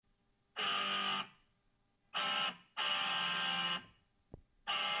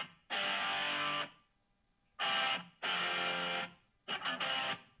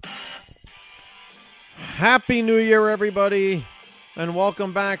Happy New Year, everybody, and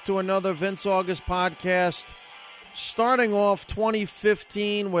welcome back to another Vince August podcast. Starting off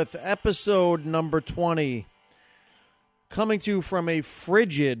 2015 with episode number 20. Coming to you from a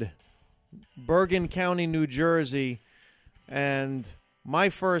frigid Bergen County, New Jersey. And my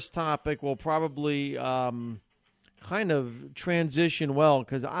first topic will probably kind of transition well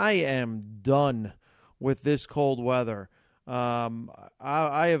because I am done with this cold weather.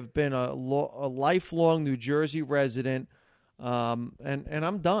 I have been a lifelong New Jersey resident, and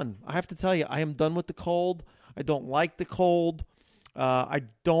I'm done. I have to tell you, I am done with the cold. I don't like the cold. I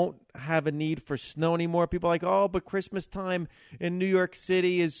don't have a need for snow anymore. People are like, oh, but Christmas time in New York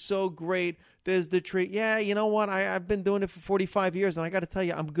City is so great. There's the tree. Yeah, you know what? I've been doing it for 45 years, and I got to tell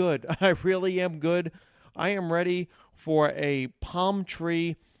you, I'm good. I really am good. I am ready for a palm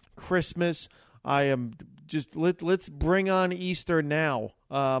tree Christmas. I am just let's bring on Easter now.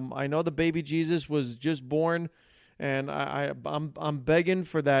 I know the baby Jesus was just born, and I'm begging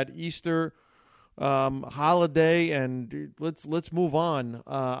for that Easter holiday, and let's move on.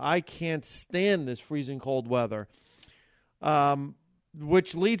 I can't stand this freezing cold weather.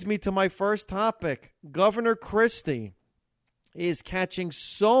 Which leads me to my first topic. Governor Christie is catching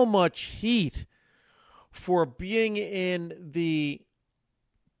so much heat for being in the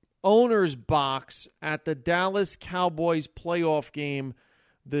owner's box at the Dallas Cowboys playoff game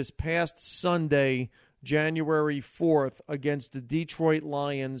this past Sunday, January 4th, against the Detroit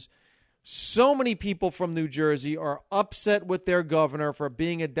Lions. So many people from New Jersey are upset with their governor for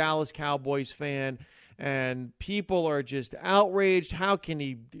being a Dallas Cowboys fan, and people are just outraged. How can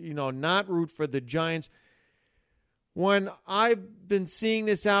he, not root for the Giants? When I've been seeing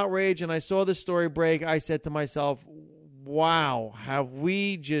this outrage and I saw the story break, I said to myself, wow, have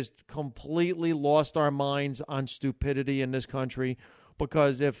we just completely lost our minds on stupidity in this country?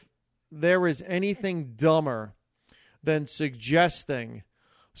 Because if there is anything dumber than suggesting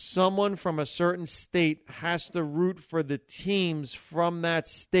someone from a certain state has to root for the teams from that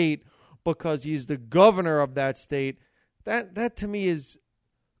state because he's the governor of that state, that to me is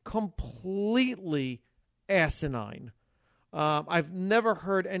completely asinine. I've never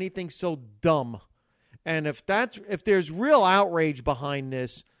heard anything so dumb. And if there's real outrage behind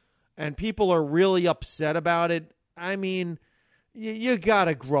this and people are really upset about it, I mean, you got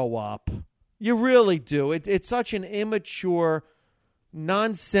to grow up. You really do. It's such an immature,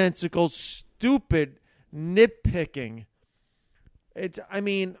 nonsensical, stupid nitpicking.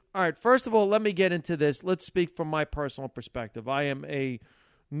 All right, first of all, let me get into this. Let's speak from my personal perspective. I am a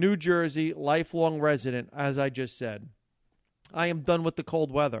New Jersey lifelong resident, as I just said. I am done with the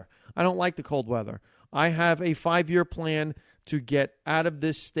cold weather. I don't like the cold weather. I have a 5-year plan to get out of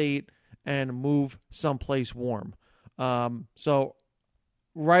this state and move someplace warm. So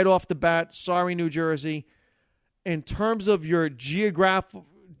right off the bat, sorry, New Jersey. In terms of your geographical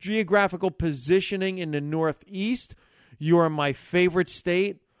positioning in the Northeast, you are my favorite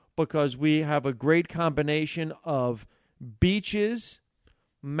state because we have a great combination of beaches,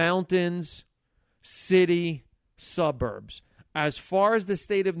 mountains, city, suburbs. As far as the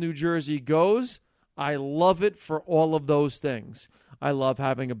state of New Jersey goes, I love it for all of those things. I love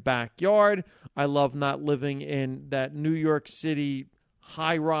having a backyard. I love not living in that New York City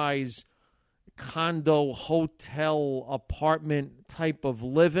high-rise condo, hotel, apartment type of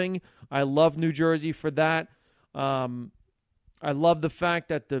living. I love New Jersey for that. I love the fact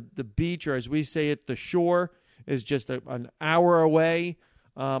that the beach, or as we say it, the shore, is just an hour away.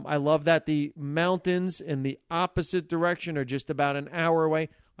 I love that the mountains in the opposite direction are just about an hour away.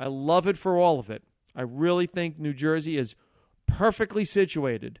 I love it for all of it. I really think New Jersey is perfectly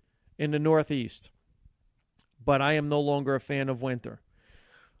situated in the Northeast. But I am no longer a fan of winter.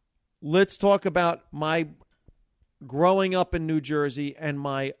 Let's talk about my growing up in New Jersey and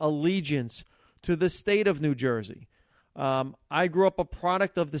my allegiance to the state of New Jersey. I grew up a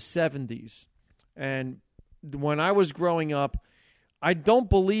product of the 70s. And when I was growing up, I don't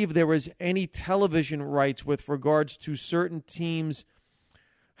believe there was any television rights with regards to certain teams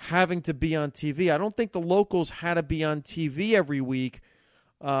having to be on TV. I don't think the locals had to be on TV every week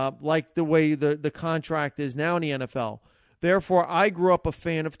like the way the contract is now in the NFL. Therefore, I grew up a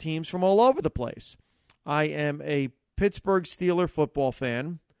fan of teams from all over the place. I am a Pittsburgh Steelers football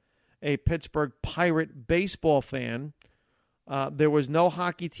fan, a Pittsburgh Pirate baseball fan. There was no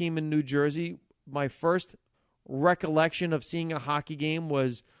hockey team in New Jersey. My first recollection of seeing a hockey game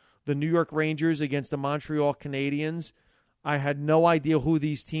was the New York Rangers against the Montreal Canadiens. I had no idea who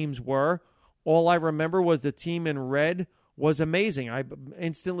these teams were. All I remember was the team in red was amazing. I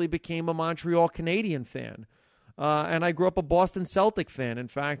instantly became a Montreal Canadian fan. And I grew up a Boston Celtic fan. In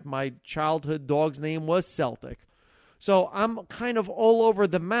fact, my childhood dog's name was Celtic. So I'm kind of all over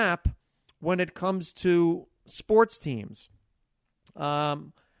the map when it comes to sports teams.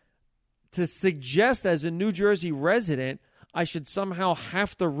 To suggest as a New Jersey resident I should somehow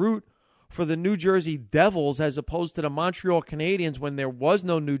have to root for the New Jersey Devils as opposed to the Montreal Canadiens when there was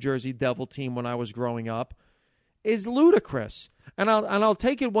no New Jersey Devil team when I was growing up is ludicrous. And I'll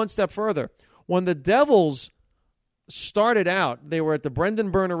take it one step further. When the Devils started out, they were at the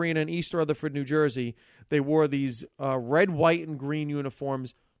Brendan Byrne Arena in East Rutherford, New Jersey. They wore these red, white, and green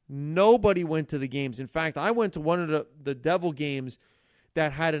uniforms. Nobody went to the games. In fact, I went to one of the Devil games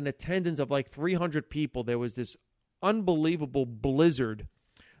that had an attendance of like 300 people. There was this unbelievable blizzard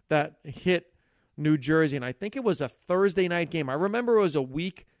that hit New Jersey, and I think it was a Thursday night game. I remember it was a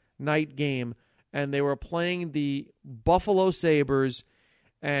weeknight game, and they were playing the Buffalo Sabres,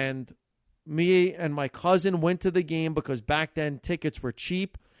 and me and my cousin went to the game because back then tickets were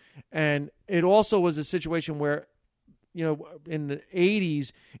cheap, and it also was a situation where, you know, in the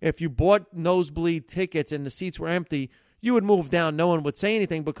 80s, if you bought nosebleed tickets and the seats were empty, you would move down. No one would say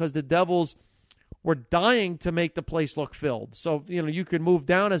anything because the Devils were dying to make the place look filled. So, you know, you could move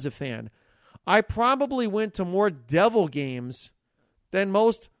down as a fan. I probably went to more Devil games than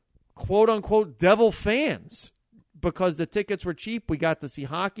most quote-unquote Devil fans because the tickets were cheap. We got to see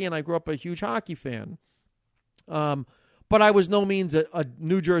hockey, and I grew up a huge hockey fan. But I was no means a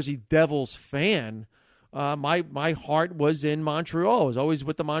New Jersey Devils fan. My heart was in Montreal. I was always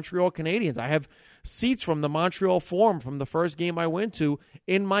with the Montreal Canadiens. I have seats from the Montreal Forum from the first game I went to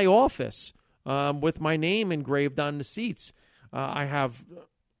in my office with my name engraved on the seats. I have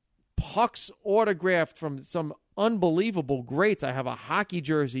pucks autographed from some unbelievable greats. I have a hockey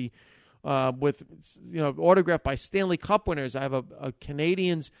jersey with, you know, autographed by Stanley Cup winners. I have a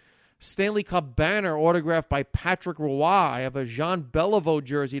Canadiens Stanley Cup banner autographed by Patrick Roy. I have a Jean Beliveau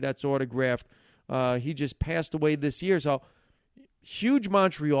jersey that's autographed. He just passed away this year. So, huge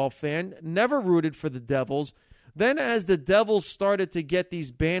Montreal fan. Never rooted for the Devils. Then as the Devils started to get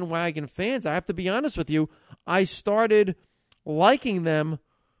these bandwagon fans, I have to be honest with you, I started liking them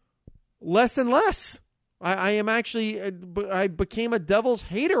less and less. I became a Devils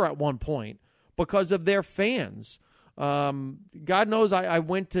hater at one point because of their fans. God knows I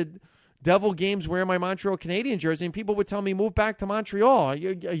went to Devil games wearing my Montreal Canadiens jersey, and people would tell me, move back to Montreal. Are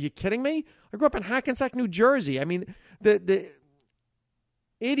you kidding me? I grew up in Hackensack, New Jersey. I mean, the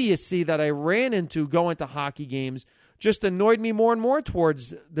idiocy that I ran into going to hockey games just annoyed me more and more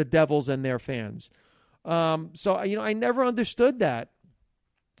towards the Devils and their fans. So, you know, I never understood that.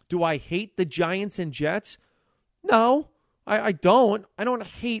 Do I hate the Giants and Jets? No, I don't. I don't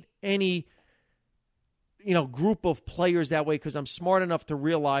hate any, you know, group of players that way because I'm smart enough to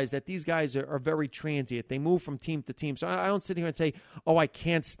realize that these guys are very transient. They move from team to team. So I don't sit here and say, oh, I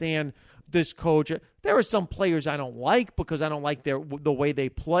can't stand this coach. There are some players I don't like because I don't like the way they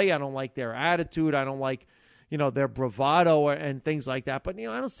play. I don't like their attitude. I don't like, you know, their bravado and things like that. But, you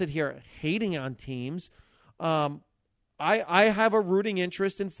know, I don't sit here hating on teams. I have a rooting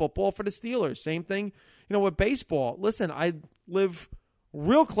interest in football for the Steelers. Same thing, you know, with baseball. Listen, I live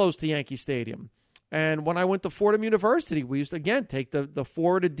real close to Yankee Stadium. And when I went to Fordham University, we used to, again, take the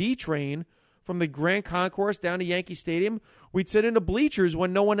 4 to D train from the Grand Concourse down to Yankee Stadium. We'd sit in the bleachers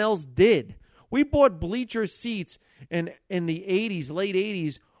when no one else did. We bought bleacher seats in the 80s, late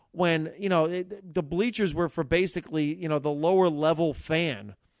 80s, when, you know, the bleachers were for basically, you know, the lower level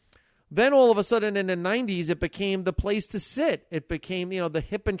fan. Then all of a sudden in the 90s, it became the place to sit. It became, you know, the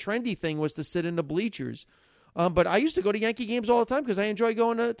hip and trendy thing was to sit in the bleachers. But I used to go to Yankee games all the time because I enjoy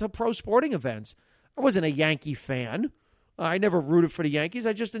going to pro sporting events. I wasn't a Yankee fan. I never rooted for the Yankees.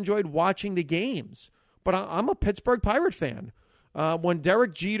 I just enjoyed watching the games. But I'm a Pittsburgh Pirate fan. When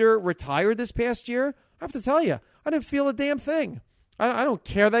Derek Jeter retired this past year, I have to tell you, I didn't feel a damn thing. I don't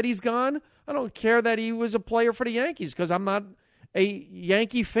care that he's gone. I don't care that he was a player for the Yankees because I'm not a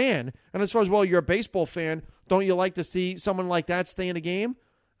Yankee fan. And as far as, well, you're a baseball fan, don't you like to see someone like that stay in a game?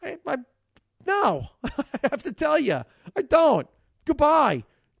 No, I have to tell you, I don't. Goodbye.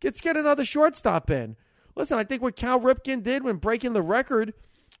 Let's get another shortstop in. Listen, I think what Cal Ripken did when breaking the record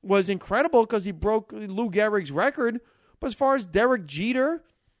was incredible because he broke Lou Gehrig's record. But as far as Derek Jeter,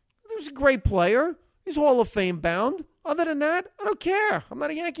 he was a great player. He's Hall of Fame bound. Other than that, I don't care. I'm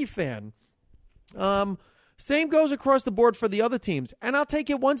not a Yankee fan. Same goes across the board for the other teams. And I'll take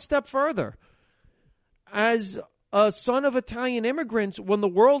it one step further. As a son of Italian immigrants, when the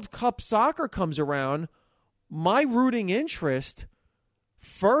World Cup soccer comes around, my rooting interest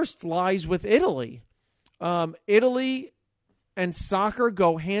first lies with Italy. Italy and soccer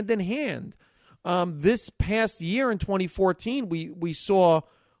go hand in hand. This past year in 2014, we saw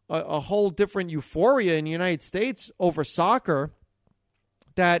a whole different euphoria in the United States over soccer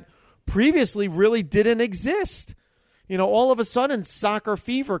that previously really didn't exist. All of a sudden, soccer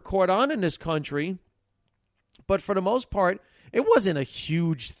fever caught on in this country. But for the most part, it wasn't a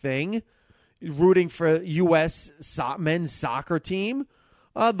huge thing rooting for U.S. men's soccer team.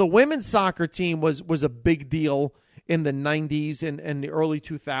 The women's soccer team was a big deal in the 90s and the early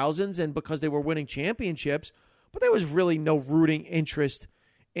 2000s, and because they were winning championships. But there was really no rooting interest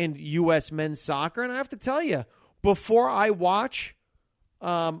in U.S. men's soccer. And I have to tell you, before I watch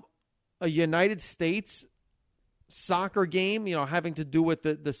a United States soccer game, having to do with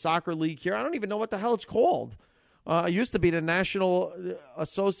the soccer league here, I don't even know what the hell it's called. It used to be the National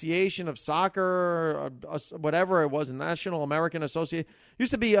Association of Soccer, whatever it was, the National American Association. It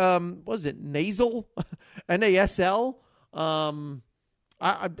used to be, what was it, NASL? NASL?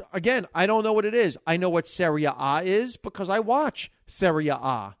 I don't know what it is. I know what Serie A is because I watch Serie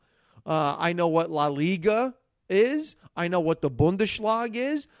A. I know what La Liga is. I know what the Bundesliga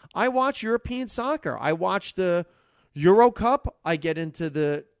is. I watch European soccer. I watch the Euro Cup. I get into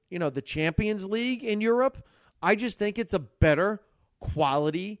the Champions League in Europe. I just think it's a better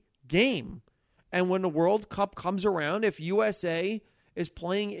quality game. And when the World Cup comes around, if USA is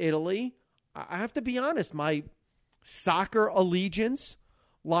playing Italy, I have to be honest, my soccer allegiance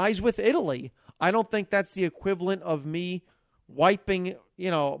lies with Italy. I don't think that's the equivalent of me wiping,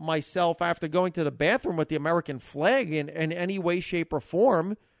 myself after going to the bathroom with the American flag in any way, shape, or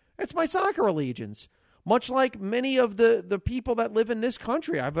form. It's my soccer allegiance. Much like many of the people that live in this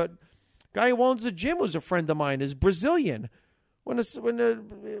country. I have a guy who owns the gym who's a friend of mine, is Brazilian. When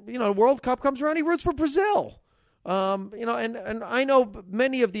the World Cup comes around, he roots for Brazil. And I know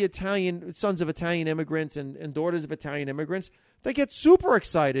many of the Italian sons of Italian immigrants and daughters of Italian immigrants, they get super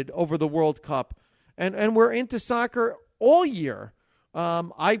excited over the World Cup. And we're into soccer all year.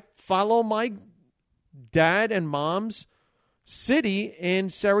 I follow my dad and mom's city in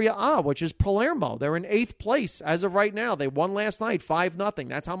Serie A, which is Palermo. They're in 8th place as of right now. They won last night 5-0.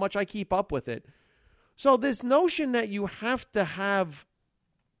 That's how much I keep up with it. So this notion that you have to have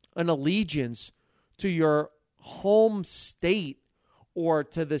an allegiance to your home state or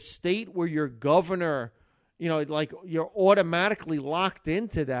to the state where your governor, like you're automatically locked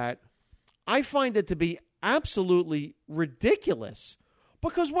into that, I find it to be absolutely ridiculous.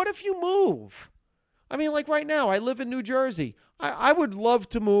 Because what if you move? I mean, like right now, I live in New Jersey. I would love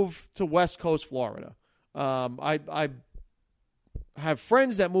to move to West Coast Florida. I have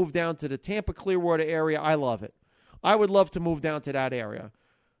friends that move down to the Tampa Clearwater area. I love it. I would love to move down to that area.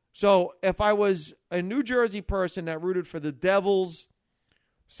 So if I was a New Jersey person that rooted for the Devils,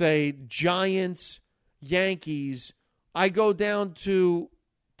 say Giants, Yankees, I go down to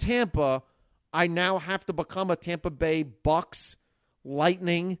Tampa, I now have to become a Tampa Bay Bucks,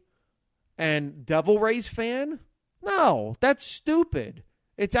 Lightning, and Devil Rays fan? No, that's stupid.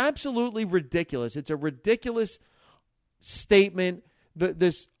 It's absolutely ridiculous. It's a ridiculous statement.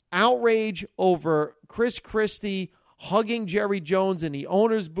 This outrage over Chris Christie hugging Jerry Jones in the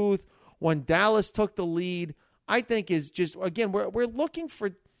owner's booth when Dallas took the lead, I think is just, again, we're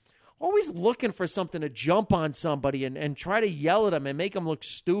always looking for something to jump on somebody and try to yell at them and make them look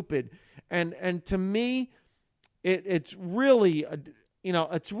stupid. And to me, it's really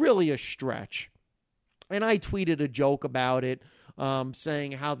a stretch. And I tweeted a joke about it,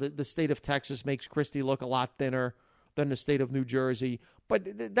 saying how the state of Texas makes Christie look a lot thinner than the state of New Jersey.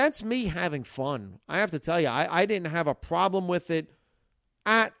 But that's me having fun. I have to tell you, I didn't have a problem with it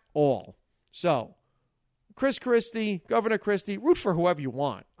at all. So, Chris Christie, Governor Christie, root for whoever you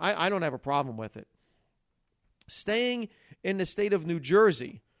want. I don't have a problem with it. Staying in the state of New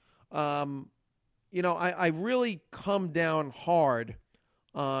Jersey, I really come down hard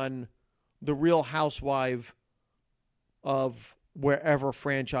on the Real Housewife of wherever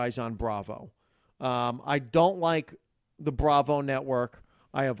franchise on Bravo. I don't like the Bravo network.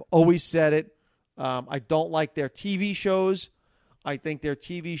 I have always said it. I don't like their TV shows. I think their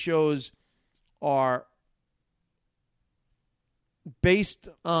TV shows are based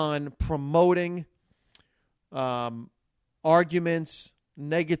on promoting arguments,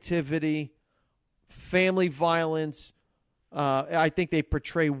 negativity, family violence. I think they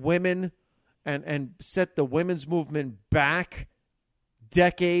portray women and set the women's movement back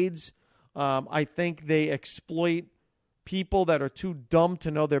decades. I think they exploit people that are too dumb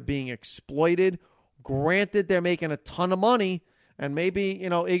to know they're being exploited. Granted, they're making a ton of money, and maybe,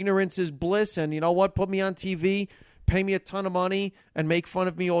 ignorance is bliss, and you know what? Put me on TV, pay me a ton of money, and make fun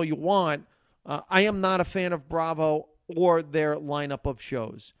of me all you want. I am not a fan of Bravo or their lineup of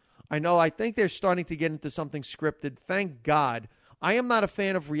shows. I think they're starting to get into something scripted. Thank God. I am not a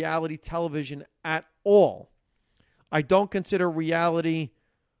fan of reality television at all. I don't consider reality,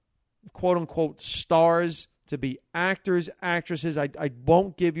 quote-unquote, stars to be actors, actresses. I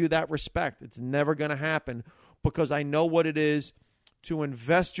won't give you that respect. It's never going to happen because I know what it is to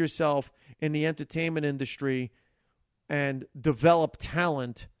invest yourself in the entertainment industry and develop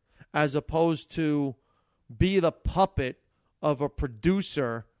talent as opposed to be the puppet of a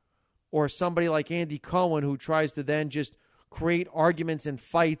producer or somebody like Andy Cohen who tries to then just create arguments and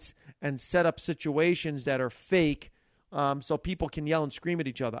fights and set up situations that are fake so people can yell and scream at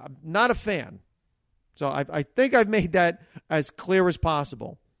each other. I'm not a fan. So I think I've made that as clear as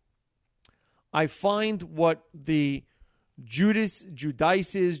possible. I find what the Giudices,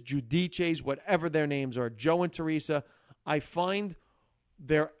 whatever their names are, Joe and Teresa, I find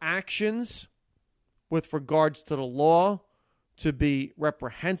their actions with regards to the law to be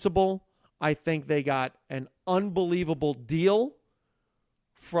reprehensible. I think they got an unbelievable deal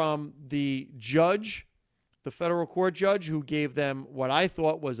from the judge, the federal court judge, who gave them what I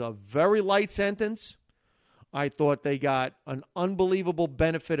thought was a very light sentence. I thought they got an unbelievable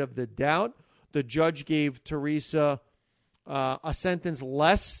benefit of the doubt. The judge gave Teresa a sentence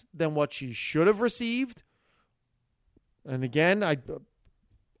less than what she should have received. And again,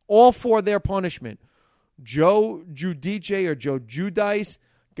 all for their punishment. Joe Giudice or Joe Giudice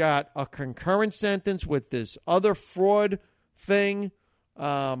got a concurrent sentence with this other fraud thing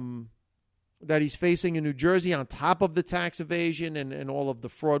that he's facing in New Jersey on top of the tax evasion and all of the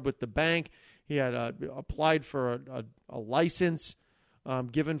fraud with the bank. He had applied for a license,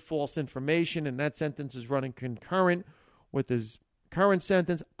 given false information, and that sentence is running concurrent with his current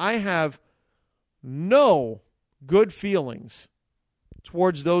sentence. I have no good feelings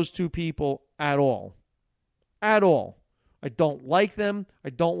towards those two people at all. At all. I don't like them. I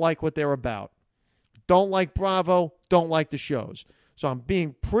don't like what they're about. Don't like Bravo. Don't like the shows. So I'm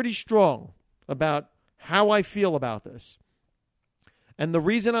being pretty strong about how I feel about this. And the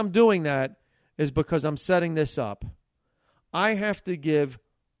reason I'm doing that is because I'm setting this up. I have to give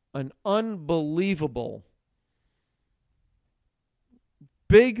an unbelievable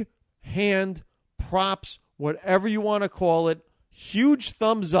big hand, props, whatever you want to call it, huge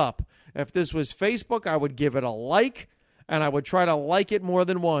thumbs up. If this was Facebook, I would give it a like, and I would try to like it more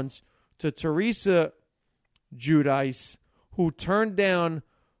than once, to Teresa Giudice, who turned down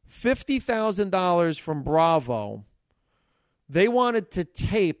 $50,000 from Bravo. They wanted to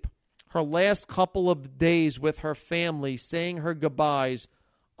tape her last couple of days with her family, saying her goodbyes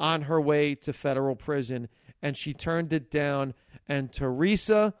on her way to federal prison, and she turned it down. And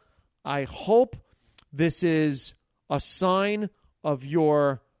Teresa, I hope this is a sign of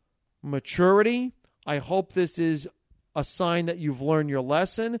your maturity. I hope this is a sign that you've learned your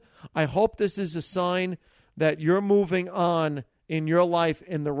lesson. I hope this is a sign that you're moving on in your life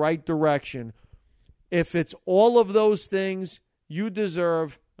in the right direction. If it's all of those things, you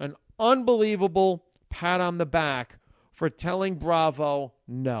deserve an unbelievable pat on the back for telling Bravo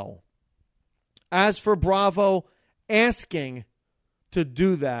no. As for Bravo asking to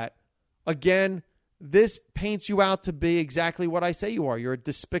do that, again, this paints you out to be exactly what I say you are. You're a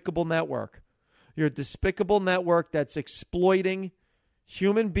despicable network. You're a despicable network that's exploiting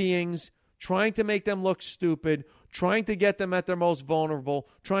human beings, trying to make them look stupid, trying to get them at their most vulnerable,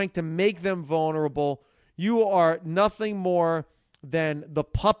 trying to make them vulnerable. You are nothing more than the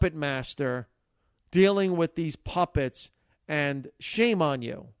puppet master dealing with these puppets, and shame on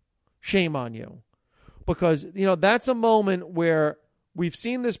you. Shame on you. Because, that's a moment where we've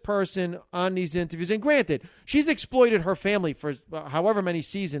seen this person on these interviews, and granted, she's exploited her family for however many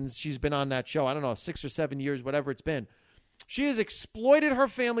seasons she's been on that show. I don't know, 6 or 7 years, whatever it's been. She has exploited her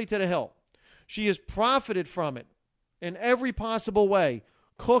family to the hilt. She has profited from it in every possible way.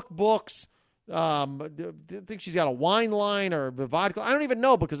 Cookbooks, I think she's got a wine line or a vodka. I don't even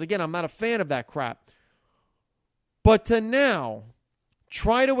know because, again, I'm not a fan of that crap. But to now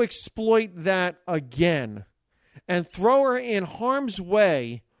try to exploit that again and throw her in harm's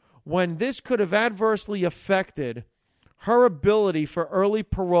way when this could have adversely affected her ability for early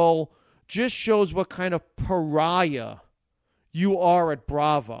parole just shows what kind of pariah you are at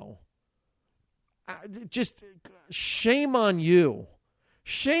Bravo. Just shame on you.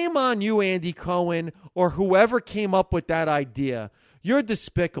 Shame on you, Andy Cohen, or whoever came up with that idea. You're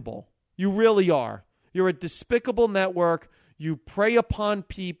despicable. You really are. You're a despicable network. You prey upon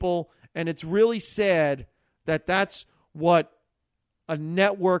people, and it's really sad that that's what a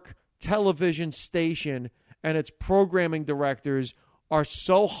network television station and its programming directors are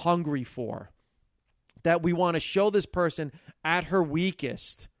so hungry for, that we want to show this person at her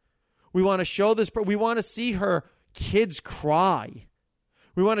weakest We want to show this. We want to see her kids cry.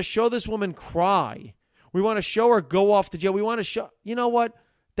 We want to show this woman cry. We want to show her go off to jail. We want to show, you know what?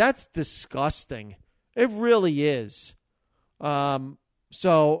 That's disgusting. It really is.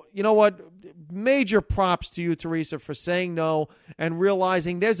 So, you know what? Major props to you, Teresa, for saying no and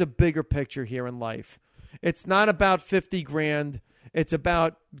realizing there's a bigger picture here in life. It's not about 50 grand. It's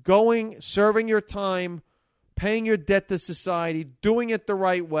about going, serving your time, paying your debt to society, doing it the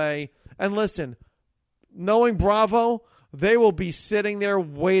right way. And listen, knowing Bravo, they will be sitting there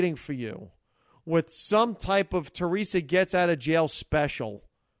waiting for you with some type of Teresa gets out of jail special,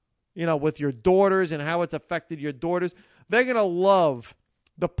 you know, with your daughters and how it's affected your daughters. They're going to love.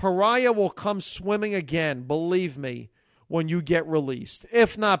 The pariah will come swimming again, believe me, when you get released,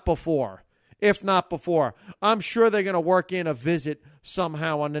 if not before. If not before. I'm sure they're going to work in a visit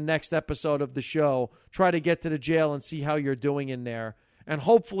somehow on the next episode of the show, try to get to the jail and see how you're doing in there. And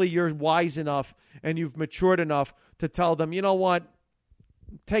hopefully you're wise enough and you've matured enough to tell them, you know what,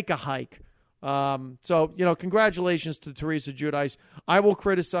 take a hike. So, you know, congratulations to Teresa Giudice. I will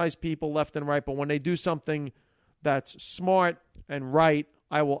criticize people left and right, but when they do something that's smart and right,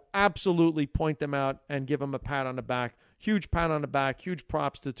 I will absolutely point them out and give them a pat on the back. Huge pat on the back. Huge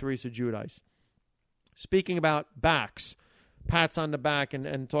props to Teresa Giudice. Speaking about backs, pats on the back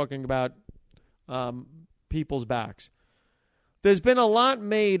and talking about people's backs. There's been a lot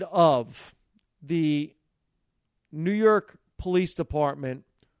made of the New York Police Department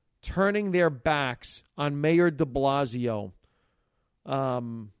turning their backs on Mayor de Blasio.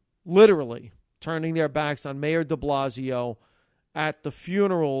 Literally turning their backs on Mayor de Blasio at the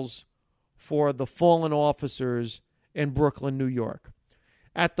funerals for the fallen officers in Brooklyn, New York.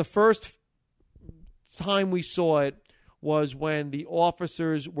 At the first time we saw it was when the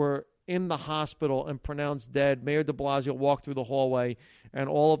officers were in the hospital and pronounced dead. Mayor de Blasio walked through the hallway, and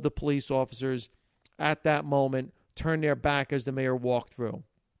all of the police officers at that moment turned their back as the mayor walked through.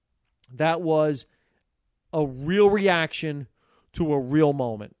 That was a real reaction to a real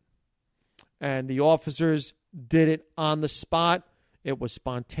moment. And the officers did it on the spot. It was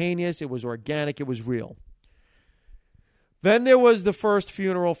spontaneous. It was organic. It was real. Then there was the first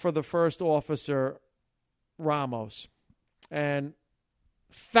funeral for the first officer, Ramos. And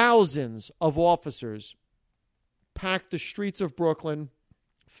thousands of officers packed the streets of Brooklyn,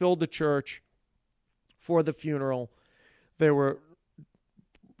 filled the church for the funeral. There were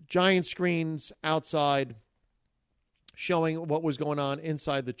giant screens outside showing what was going on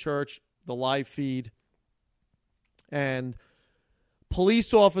inside the church, the live feed. And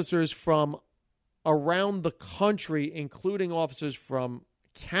police officers from around the country, including officers from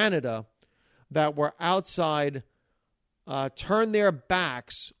Canada that were outside, turned their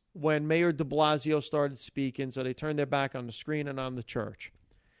backs when Mayor de Blasio started speaking. So they turned their back on the screen and on the church.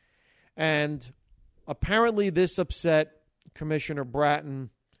 And apparently this upset Commissioner Bratton.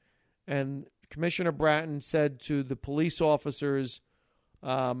 And Commissioner Bratton said to the police officers,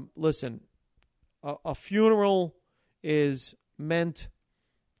 listen, a funeral is meant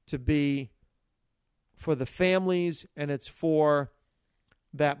to be for the families, and it's for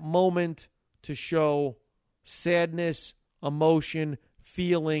that moment to show sadness, emotion,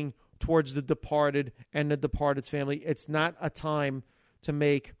 feeling towards the departed and the departed's family. It's not a time to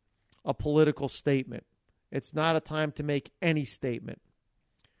make a political statement. It's not a time to make any statement.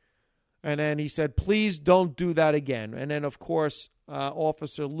 And then he said, please don't do that again. And then, of course,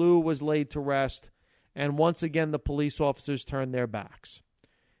 Officer Liu was laid to rest. And once again, the police officers turned their backs.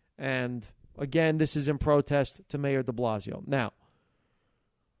 And again, this is in protest to Mayor de Blasio. Now,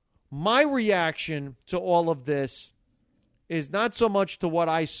 my reaction to all of this is not so much to what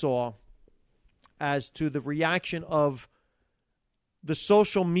I saw as to the reaction of the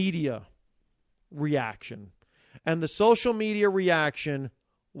social media reaction. And the social media reaction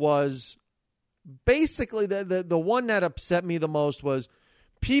was basically the one that upset me the most was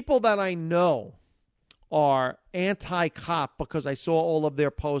people that I know are anti-cop because I saw all of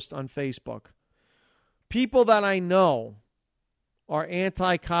their posts on Facebook. People that I know are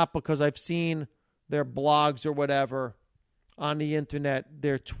anti-cop because I've seen their blogs or whatever on the internet,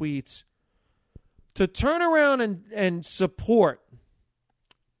 their tweets. To turn around and support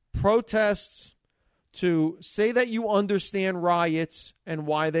protests, to say that you understand riots and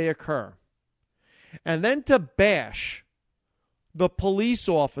why they occur, and then to bash the police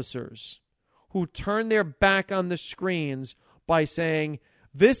officers who turn their back on the screens by saying,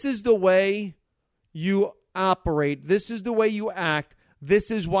 this is the way you operate, this is the way you act,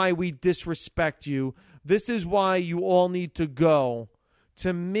 this is why we disrespect you, this is why you all need to go,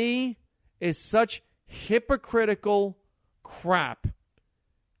 to me is such hypocritical crap.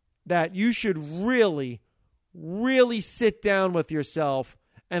 that you should really, really sit down with yourself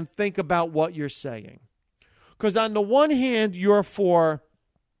and think about what you're saying. Because on the one hand, you're for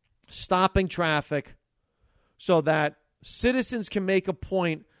stopping traffic so that citizens can make a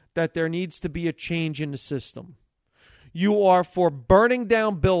point that there needs to be a change in the system. You are for burning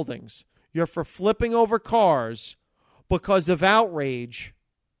down buildings. You're for flipping over cars because of outrage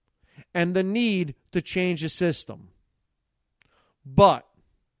and the need to change the system. But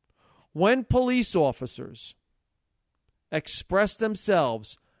when police officers express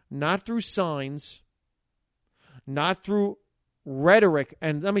themselves not through signs, not through rhetoric,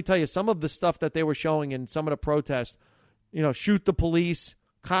 and let me tell you, some of the stuff that they were showing in some of the protests, shoot the police,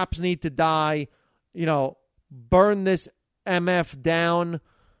 cops need to die, burn this MF down.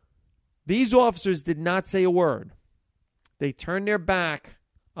 These officers did not say a word. They turned their back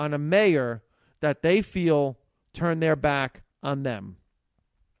on a mayor that they feel turned their back on them.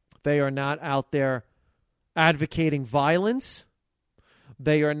 They are not out there advocating violence.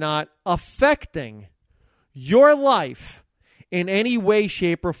 They are not affecting your life in any way,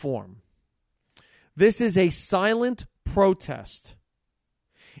 shape, or form. This is a silent protest.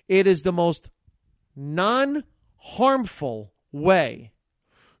 It is the most non-harmful way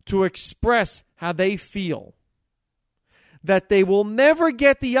to express how they feel, that they will never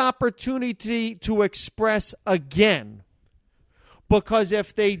get the opportunity to express again. Because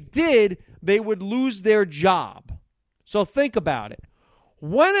if they did, they would lose their job. So think about it.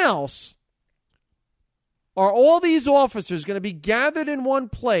 When else are all these officers going to be gathered in one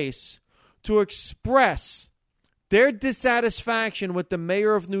place to express their dissatisfaction with the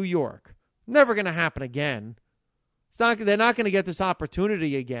mayor of New York? Never going to happen again. They're not going to get this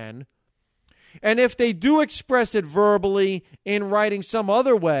opportunity again. And if they do express it verbally, in writing, some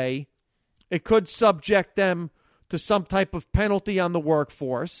other way, it could subject them to some type of penalty on the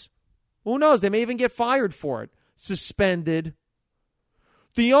workforce. Who knows? They may even get fired for it, suspended.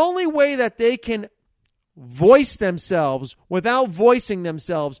 The only way that they can voice themselves without voicing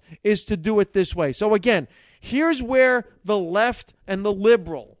themselves is to do it this way. So again, here's where the left and the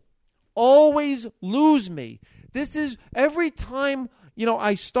liberal always lose me. This is every time,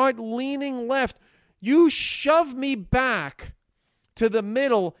 I start leaning left, you shove me back to the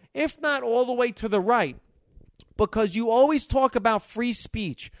middle, if not all the way to the right, because you always talk about free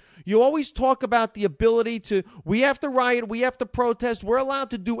speech. You always talk about the ability we have to riot, we have to protest, we're allowed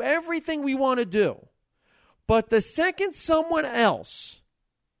to do everything we want to do. But the second someone else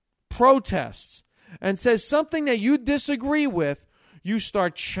protests and says something that you disagree with, you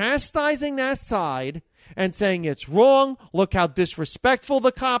start chastising that side and saying it's wrong. Look how disrespectful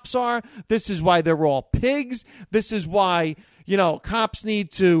the cops are. This is why they're all pigs. This is why, cops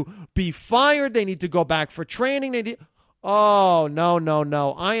need to be fired. They need to go back for training. Oh,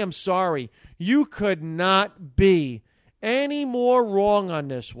 no. I am sorry. You could not be any more wrong on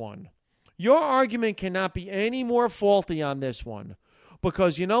this one. Your argument cannot be any more faulty on this one.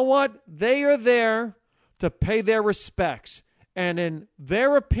 Because you know what? They are there to pay their respects. And in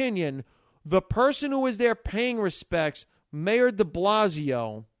their opinion, the person who is there paying respects, Mayor de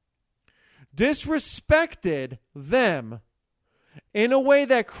Blasio, disrespected them in a way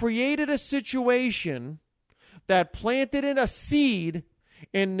that created a situation that planted in a seed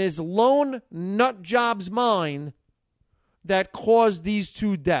in this lone nut job's mind that caused these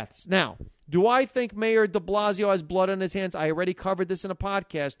two deaths. Now, do I think Mayor de Blasio has blood on his hands? I already covered this in a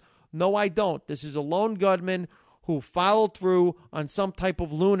podcast. No, I don't. This is a lone gunman who followed through on some type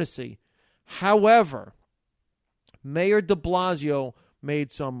of lunacy. However, Mayor de Blasio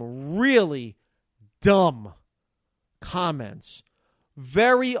made some really dumb comments,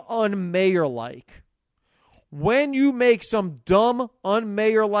 very unmayor-like. When you make some dumb,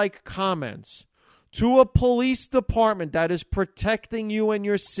 unmayor-like comments to a police department that is protecting you and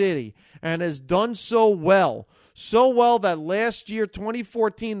your city and has done so well that last year,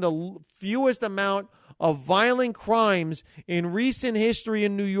 2014, the fewest amount of violent crimes in recent history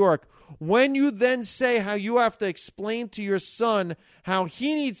in New York, when you then say how you have to explain to your son how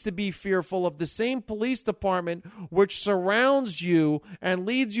he needs to be fearful of the same police department which surrounds you and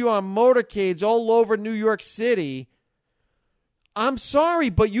leads you on motorcades all over New York City, I'm sorry,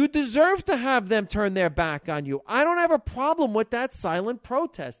 but you deserve to have them turn their back on you. I don't have a problem with that silent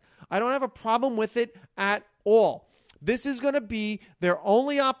protest. I don't have a problem with it at all. This is going to be their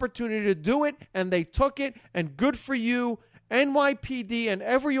only opportunity to do it, and they took it, and good for you, NYPD, and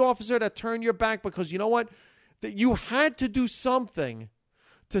every officer that turned your back, because you know what? That you had to do something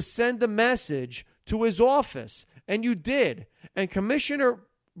to send a message to his office, and you did. And Commissioner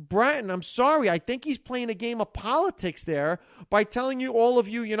Bratton, I'm sorry. I think he's playing a game of politics there by telling you, all of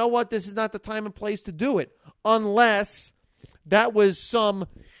you, you know what, this is not the time and place to do it. Unless that was some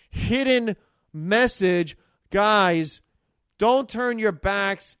hidden message. Guys, don't turn your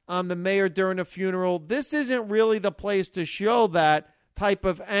backs on the mayor during a funeral. This isn't really the place to show that type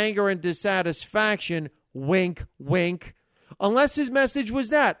of anger and dissatisfaction. Wink, wink. Unless his message was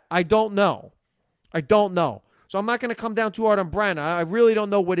that. I don't know. So I'm not going to come down too hard on Bratton. I really don't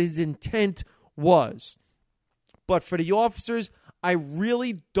know what his intent was. But for the officers, I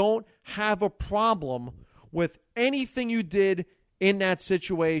really don't have a problem with anything you did in that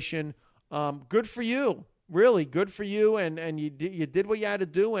situation. Good for you. Really, good for you. And you did what you had to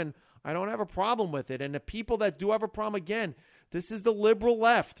do, and I don't have a problem with it. And the people that do have a problem, again, this is the liberal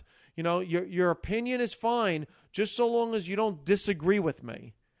left. You know, your opinion is fine just so long as you don't disagree with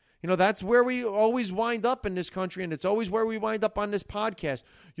me. You know, that's where we always wind up in this country, and it's always where we wind up on this podcast.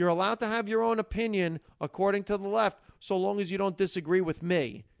 You're allowed to have your own opinion according to the left so long as you don't disagree with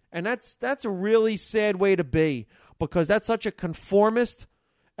me. And that's a really sad way to be, because that's such a conformist.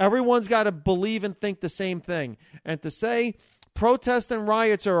 Everyone's got to believe and think the same thing. And to say protests and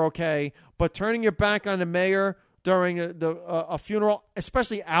riots are okay, but turning your back on the mayor during a funeral,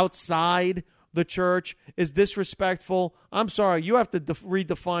 especially outside the church, is disrespectful. I'm sorry. You have to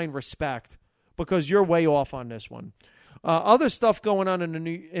redefine respect, because you're way off on this one. Other stuff going on in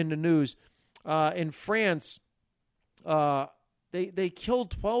the news. In France, they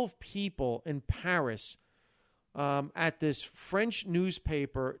killed 12 people in Paris at this French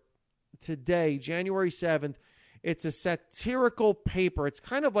newspaper today, January 7th. It's a satirical paper. It's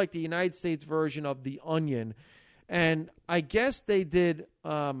kind of like the United States version of The Onion. And I guess they did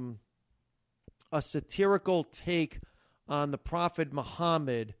a satirical take on the Prophet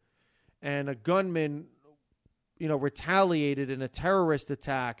Muhammad, and a gunman, retaliated in a terrorist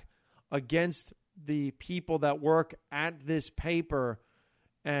attack against the people that work at this paper,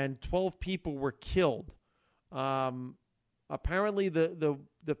 and 12 people were killed. Apparently the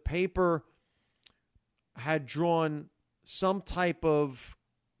paper had drawn some type of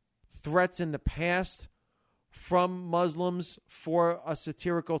threats in the past from Muslims for a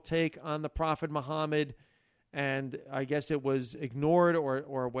satirical take on the Prophet Muhammad, and I guess it was ignored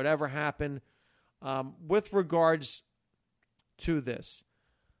or whatever happened. With regards to this,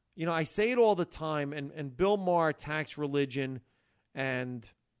 I say it all the time, and Bill Maher attacks religion, and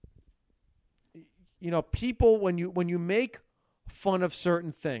people, when you make fun of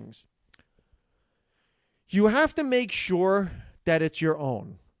certain things, you have to make sure that it's your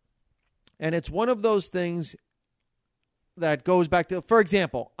own. And it's one of those things that goes back to, for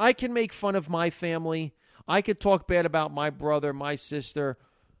example, I can make fun of my family. I could talk bad about my brother, my sister.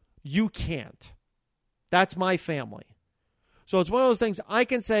 You can't. That's my family. So it's one of those things I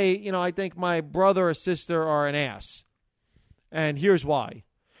can say, I think my brother or sister are an ass. And here's why.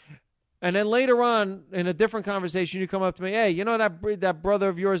 And then later on, in a different conversation, you come up to me, hey, that brother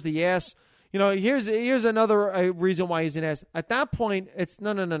of yours, the ass, here's another reason why he's an ass. At that point, it's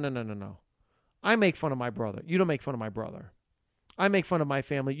no. I make fun of my brother. You don't make fun of my brother. I make fun of my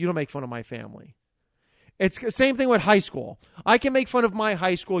family. You don't make fun of my family. It's the same thing with high school. I can make fun of my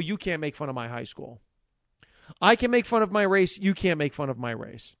high school. You can't make fun of my high school. I can make fun of my race. You can't make fun of my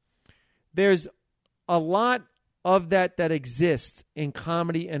race. There's a lot of that exists in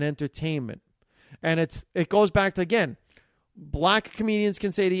comedy and entertainment. And it goes back to, again, black comedians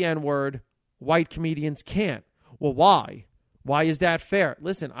can say the N-word. White comedians can't. Well, why? Why is that fair?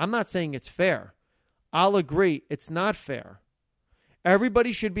 Listen, I'm not saying it's fair. I'll agree it's not fair.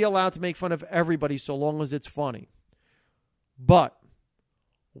 Everybody should be allowed to make fun of everybody so long as it's funny. But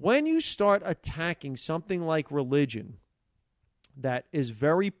when you start attacking something like religion that is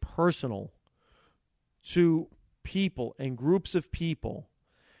very personal to people and groups of people,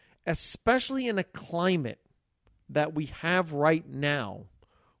 especially in a climate that we have right now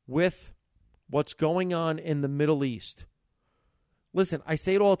with what's going on in the Middle East. Listen, I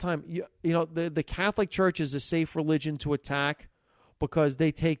say it all the time. The Catholic Church is a safe religion to attack because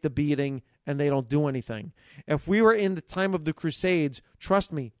they take the beating and they don't do anything. If we were in the time of the Crusades,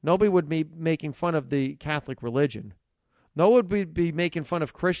 trust me, nobody would be making fun of the Catholic religion. No one would be making fun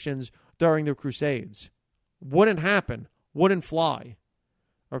of Christians during the Crusades. Wouldn't happen. Wouldn't fly.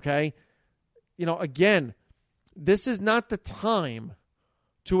 Okay? Again, this is not the time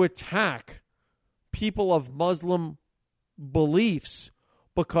to attack people of Muslim beliefs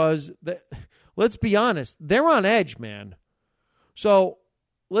because, let's be honest, they're on edge, man. So,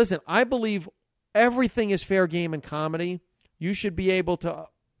 listen, I believe everything is fair game in comedy. You should be able to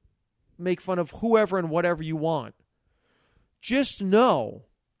make fun of whoever and whatever you want. Just know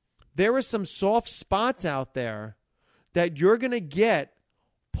there are some soft spots out there that you're going to get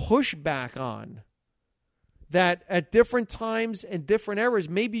pushback on that at different times and different eras,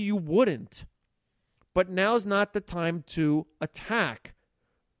 maybe you wouldn't. But now's not the time to attack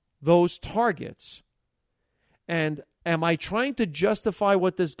those targets. And am I trying to justify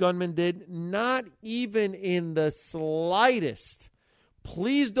what this gunman did? Not even in the slightest.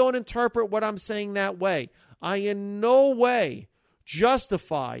 Please don't interpret what I'm saying that way. I in no way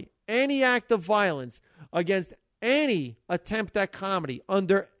justify any act of violence against any attempt at comedy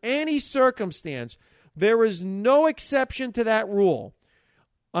under any circumstance. There is no exception to that rule.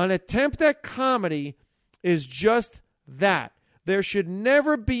 An attempt at comedy is just that. There should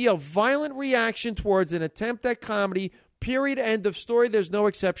never be a violent reaction towards an attempt at comedy, period, end of story. There's no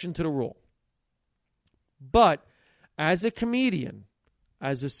exception to the rule. But as a comedian,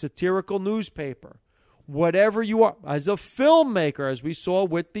 as a satirical newspaper, whatever you are, as a filmmaker, as we saw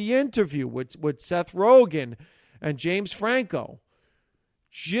with The Interview with Seth Rogen and James Franco,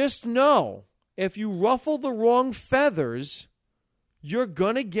 just know if you ruffle the wrong feathers, you're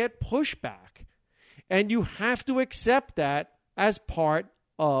going to get pushback. And you have to accept that as part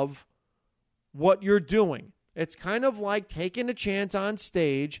of what you're doing. It's kind of like taking a chance on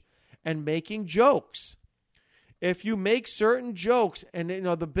stage and making jokes. If you make certain jokes, and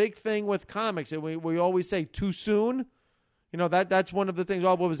the big thing with comics, and we always say too soon, that's one of the things.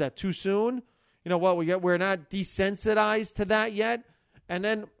 Oh, what was that? Too soon? You know what? We're not desensitized to that yet. And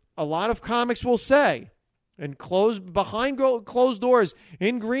then a lot of comics will say, and behind closed doors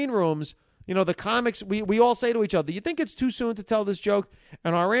in green rooms, the comics, we all say to each other, you think it's too soon to tell this joke?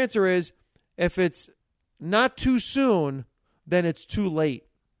 And our answer is, if it's not too soon, then it's too late.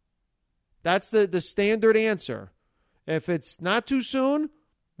 That's the standard answer. If it's not too soon,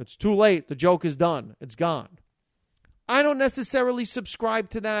 it's too late. The joke is done. It's gone. I don't necessarily subscribe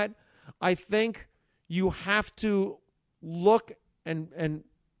to that. I think you have to look and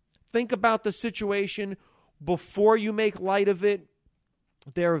think about the situation before you make light of it.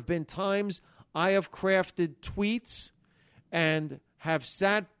 There have been times I have crafted tweets and have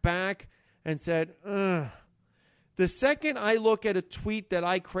sat back and said, ugh. The second I look at a tweet that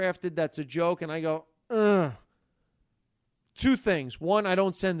I crafted that's a joke and I go, ugh. Two things. One, I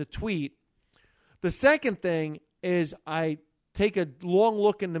don't send the tweet. The second thing is I take a long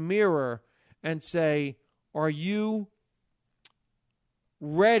look in the mirror and say, are you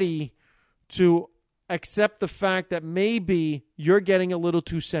ready to accept the fact that maybe you're getting a little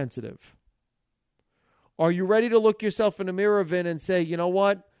too sensitive? Are you ready to look yourself in the mirror, Vin, and say, you know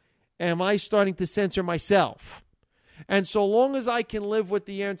what? Am I starting to censor myself? And so long as I can live with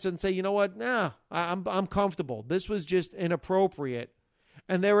the answer and say, you know what? Nah, I'm comfortable. This was just inappropriate.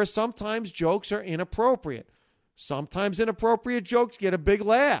 And there are sometimes jokes are inappropriate. Sometimes inappropriate jokes get a big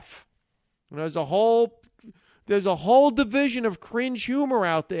laugh. And there's a whole division of cringe humor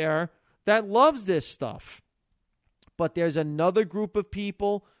out there that loves this stuff. But there's another group of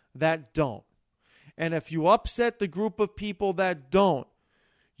people that don't. And if you upset the group of people that don't,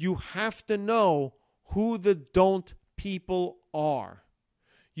 you have to know who the don't people are.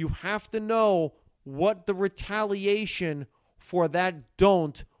 You have to know what the retaliation for that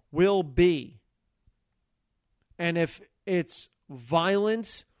don't will be. And if it's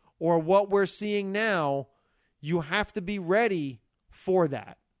violence or what we're seeing now, you have to be ready for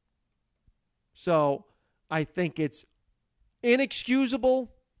that. So I think it's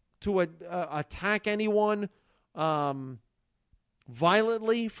inexcusable to attack anyone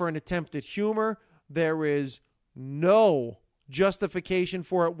violently for an attempt at humor. There is no justification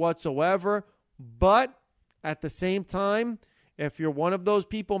for it whatsoever. But at the same time, if you're one of those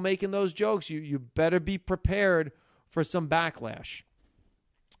people making those jokes, you better be prepared for some backlash.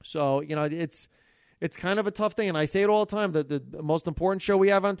 So, it's kind of a tough thing. And I say it all the time, that the most important show we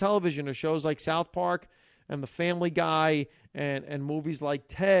have on television are shows like South Park and The Family Guy and movies like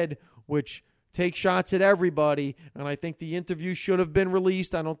Ted, which take shots at everybody. And I think The Interview should have been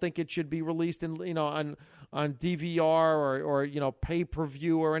released. I don't think it should be released on DVR or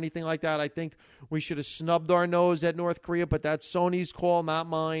pay-per-view or anything like that. I think we should have snubbed our nose at North Korea, but that's Sony's call, not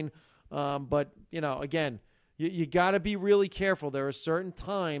mine. But again, you got to be really careful. There are certain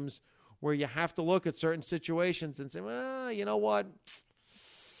times where you have to look at certain situations and say, well, you know what?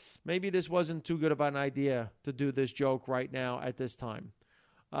 Maybe this wasn't too good of an idea to do this joke right now at this time.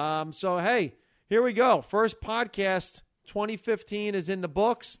 So, hey, here we go. First podcast 2015 is in the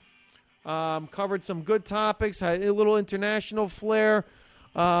books. Covered some good topics, had a little international flair.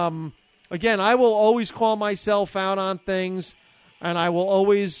 Again, I will always call myself out on things, and I will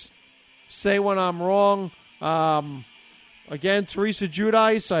always say when I'm wrong. Again, Teresa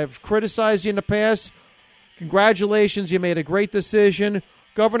Giudice, I've criticized you in the past. Congratulations, you made a great decision.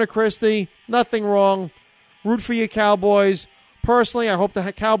 Governor Christie, nothing wrong. Root for your Cowboys. Personally, I hope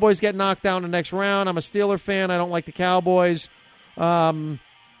the Cowboys get knocked down in the next round. I'm a Steeler fan. I don't like the Cowboys.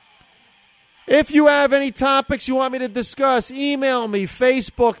 If you have any topics you want me to discuss, email me,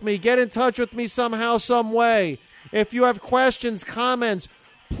 Facebook me, get in touch with me somehow, some way. If you have questions, comments,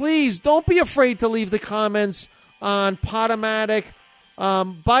 please don't be afraid to leave the comments on Podomatic.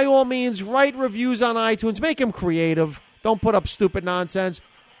 By all means, write reviews on iTunes. Make them creative. Don't put up stupid nonsense.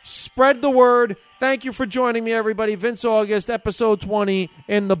 Spread the word. Thank you for joining me, everybody. Vince August, episode 20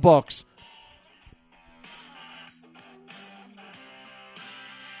 in the books.